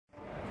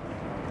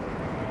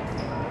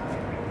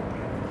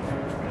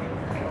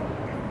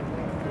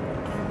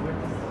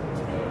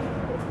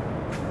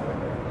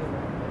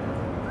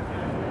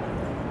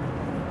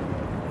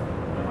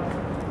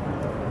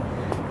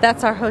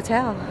That's our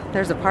hotel.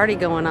 There's a party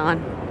going on.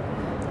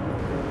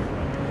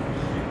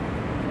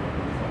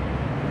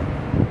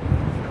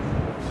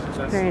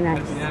 Very nice.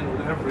 At the end,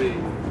 with every...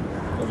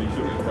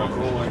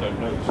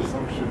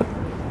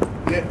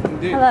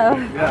 Hello.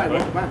 Yeah,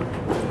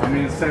 I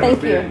mean, it's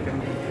Thank you.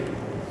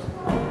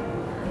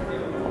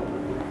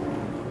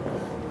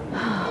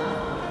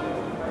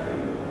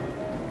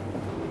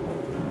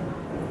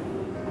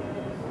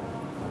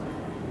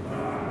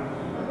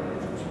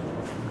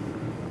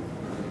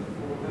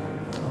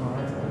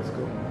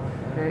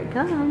 Here it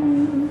comes.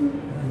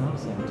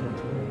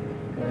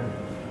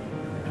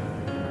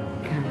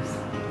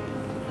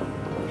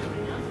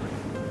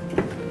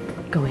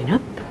 Going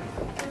up.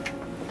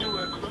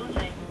 Door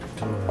closing.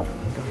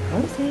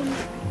 Closing.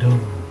 Door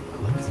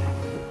closing.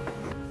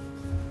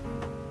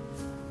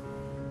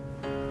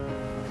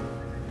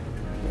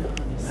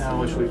 I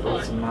wish we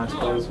brought some nice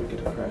clothes. We could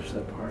have crashed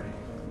that party.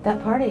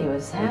 That party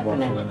was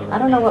happening. I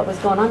don't know what was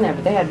going on there,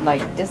 but they had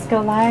like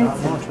disco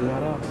lights. Not much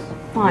without us.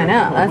 Oh, I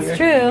know, that's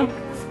true.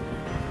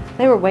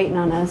 They were waiting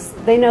on us.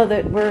 They know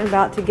that we're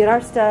about to get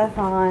our stuff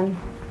on,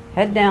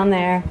 head down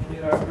there.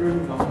 Get our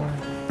groove on.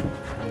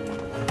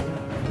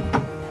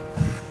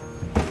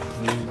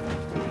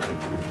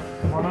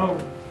 Come on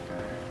over.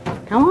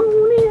 Come on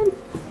in.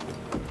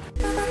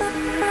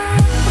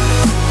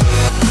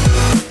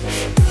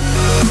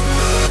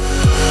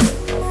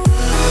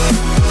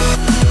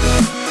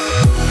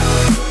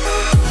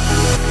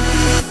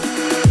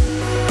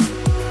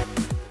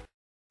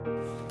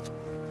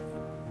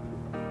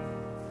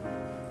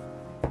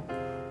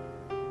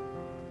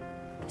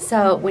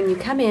 So when you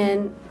come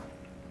in,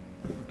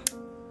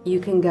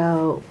 you can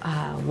go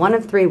one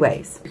of three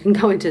ways. You can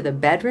go into the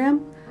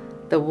bedroom,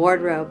 the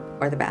wardrobe,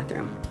 or the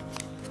bathroom.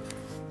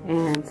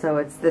 And so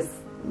it's this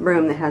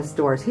room that has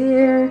doors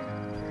here,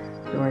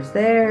 doors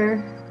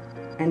there,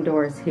 and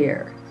doors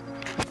here.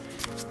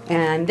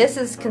 And this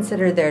is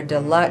considered their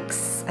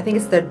deluxe, I think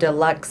it's their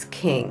deluxe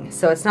king.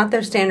 So it's not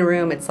their standard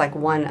room, it's like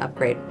one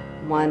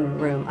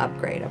room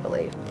upgrade, I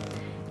believe.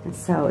 And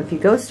so if you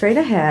go straight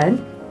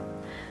ahead,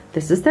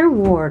 this is their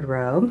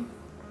wardrobe,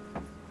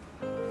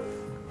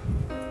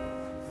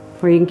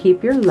 where you can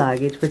keep your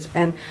luggage,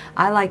 and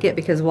I like it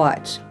because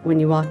watch, when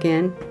you walk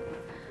in,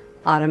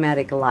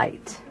 automatic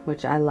light,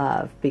 which I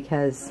love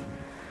because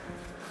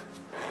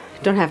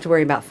you don't have to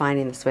worry about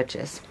finding the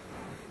switches.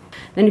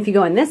 Then if you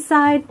go on this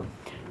side,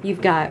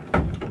 you've got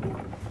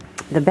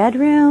the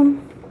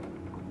bedroom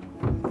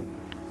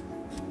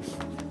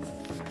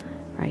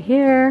right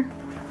here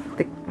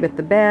with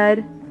the bed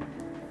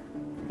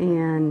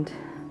and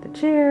the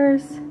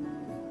chairs.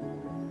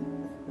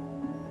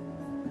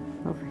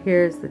 Over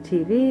here is the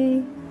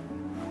TV,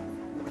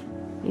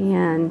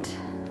 and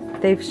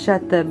they've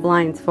shut the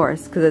blinds for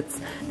us because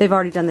they've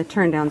already done the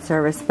turn down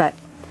service, but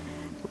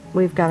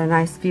we've got a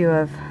nice view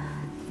of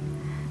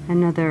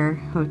another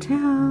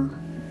hotel,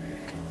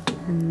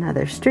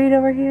 another street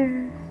over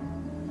here.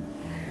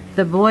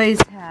 The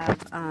boys have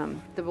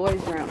the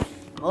boys room.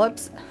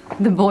 Whoops,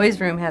 the boys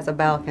room has a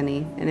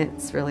balcony, and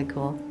it's really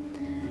cool.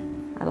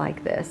 I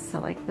like this. I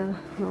like the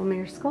little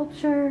mirror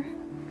sculpture.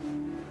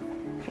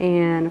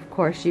 And of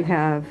course you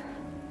have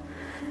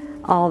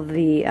all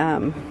the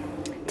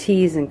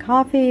teas and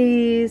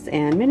coffees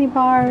and mini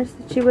bars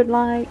that you would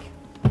like.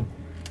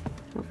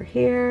 Over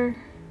here,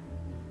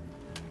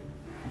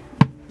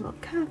 little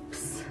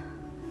cups.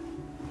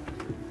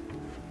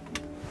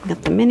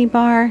 Got the mini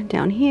bar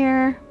down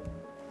here.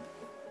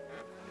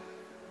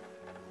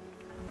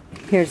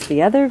 Here's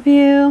the other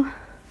view,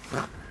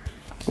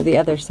 or the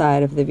other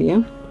side of the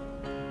view.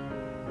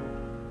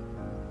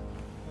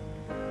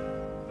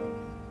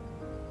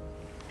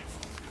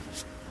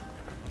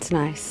 It's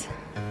nice.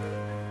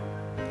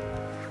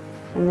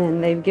 And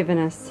then they've given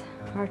us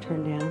our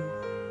turn down.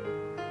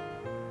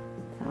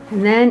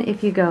 And then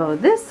if you go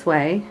this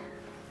way,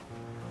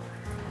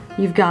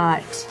 you've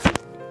got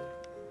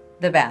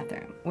the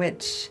bathroom,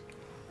 which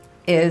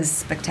is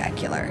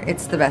spectacular.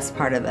 It's the best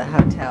part of the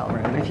hotel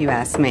room, if you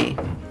ask me.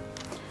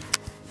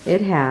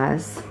 It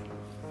has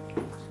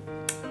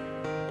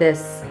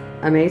this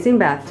amazing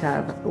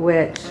bathtub,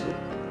 which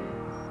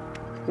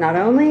not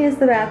only is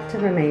the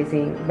bathtub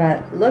amazing,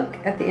 but look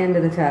at the end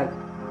of the tub.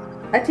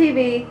 A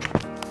TV.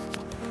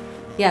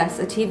 Yes,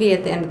 a TV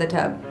at the end of the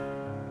tub.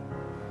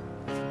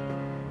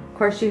 Of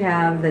course, you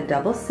have the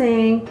double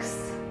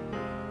sinks,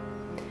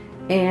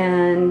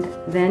 and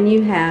then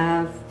you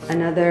have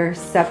another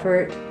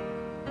separate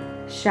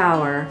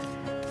shower,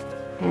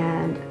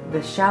 and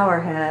the shower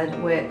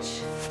head,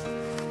 which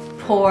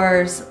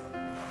pours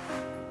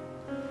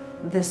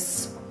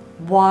this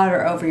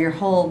water over your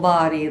whole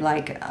body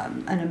like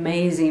an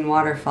amazing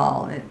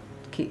waterfall.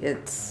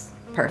 It's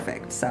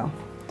perfect. So,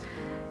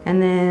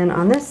 and then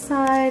on this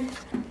side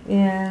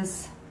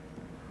is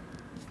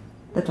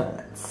the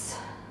toilets.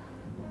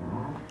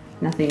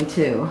 Nothing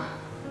too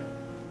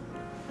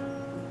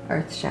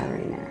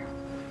earth-shattering there.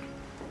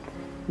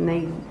 And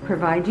they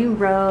provide you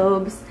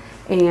robes,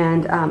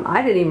 and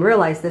I didn't even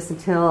realize this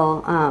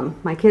until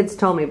my kids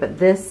told me, but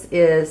this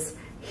is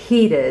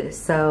heated,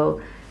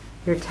 so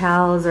Your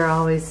towels are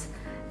always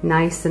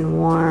nice and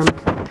warm.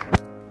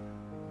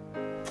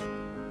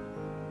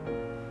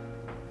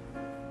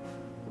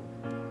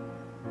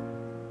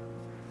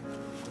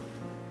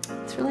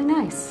 It's really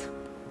nice.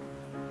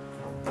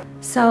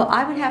 So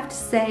I would have to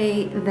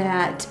say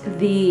that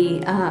the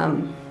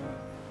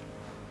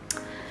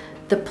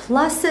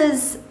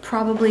pluses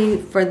probably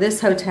for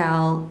this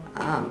hotel,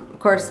 of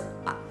course,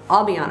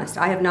 I'll be honest,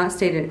 I've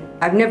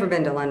never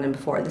been to London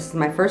before. This is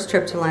my first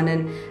trip to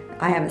London.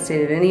 I haven't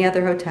stayed at any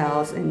other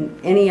hotels in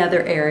any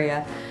other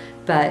area,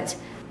 but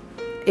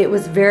it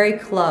was very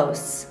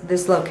close.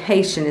 This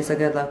location is a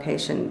good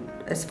location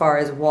as far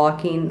as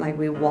walking. Like,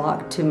 we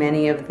walked to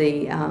many of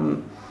the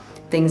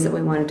things that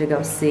we wanted to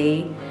go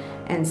see,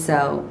 and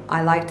so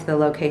I liked the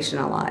location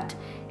a lot.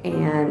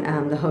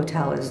 And the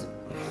hotel it's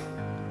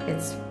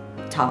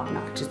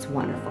top-notch. It's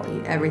wonderful.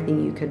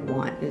 Everything you could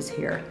want is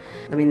here.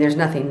 I mean, there's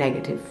nothing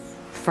negative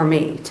for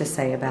me to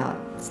say about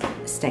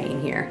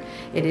staying here.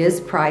 It is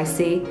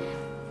pricey,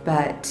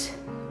 but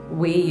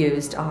we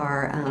used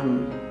our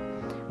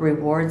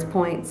rewards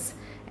points,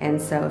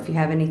 and so if you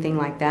have anything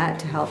like that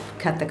to help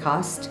cut the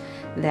cost,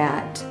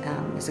 that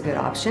is a good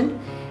option.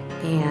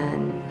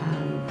 And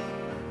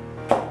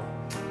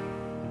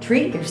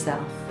treat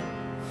yourself.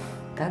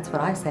 That's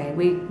what I say.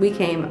 We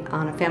came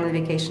on a family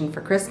vacation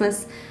for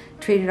Christmas,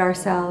 treated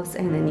ourselves,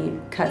 and then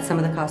you cut some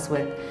of the costs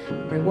with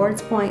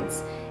rewards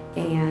points,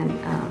 and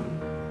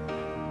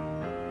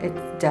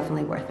it's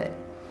definitely worth it.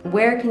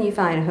 Where can you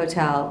find a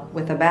hotel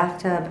with a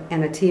bathtub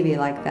and a TV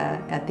like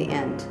that at the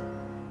end?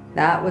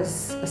 That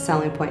was a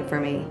selling point for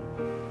me.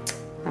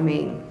 I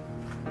mean,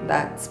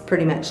 that's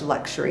pretty much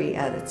luxury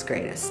at its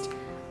greatest.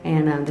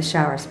 And the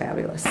shower's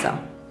fabulous,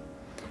 so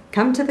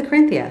come to the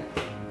Corinthia.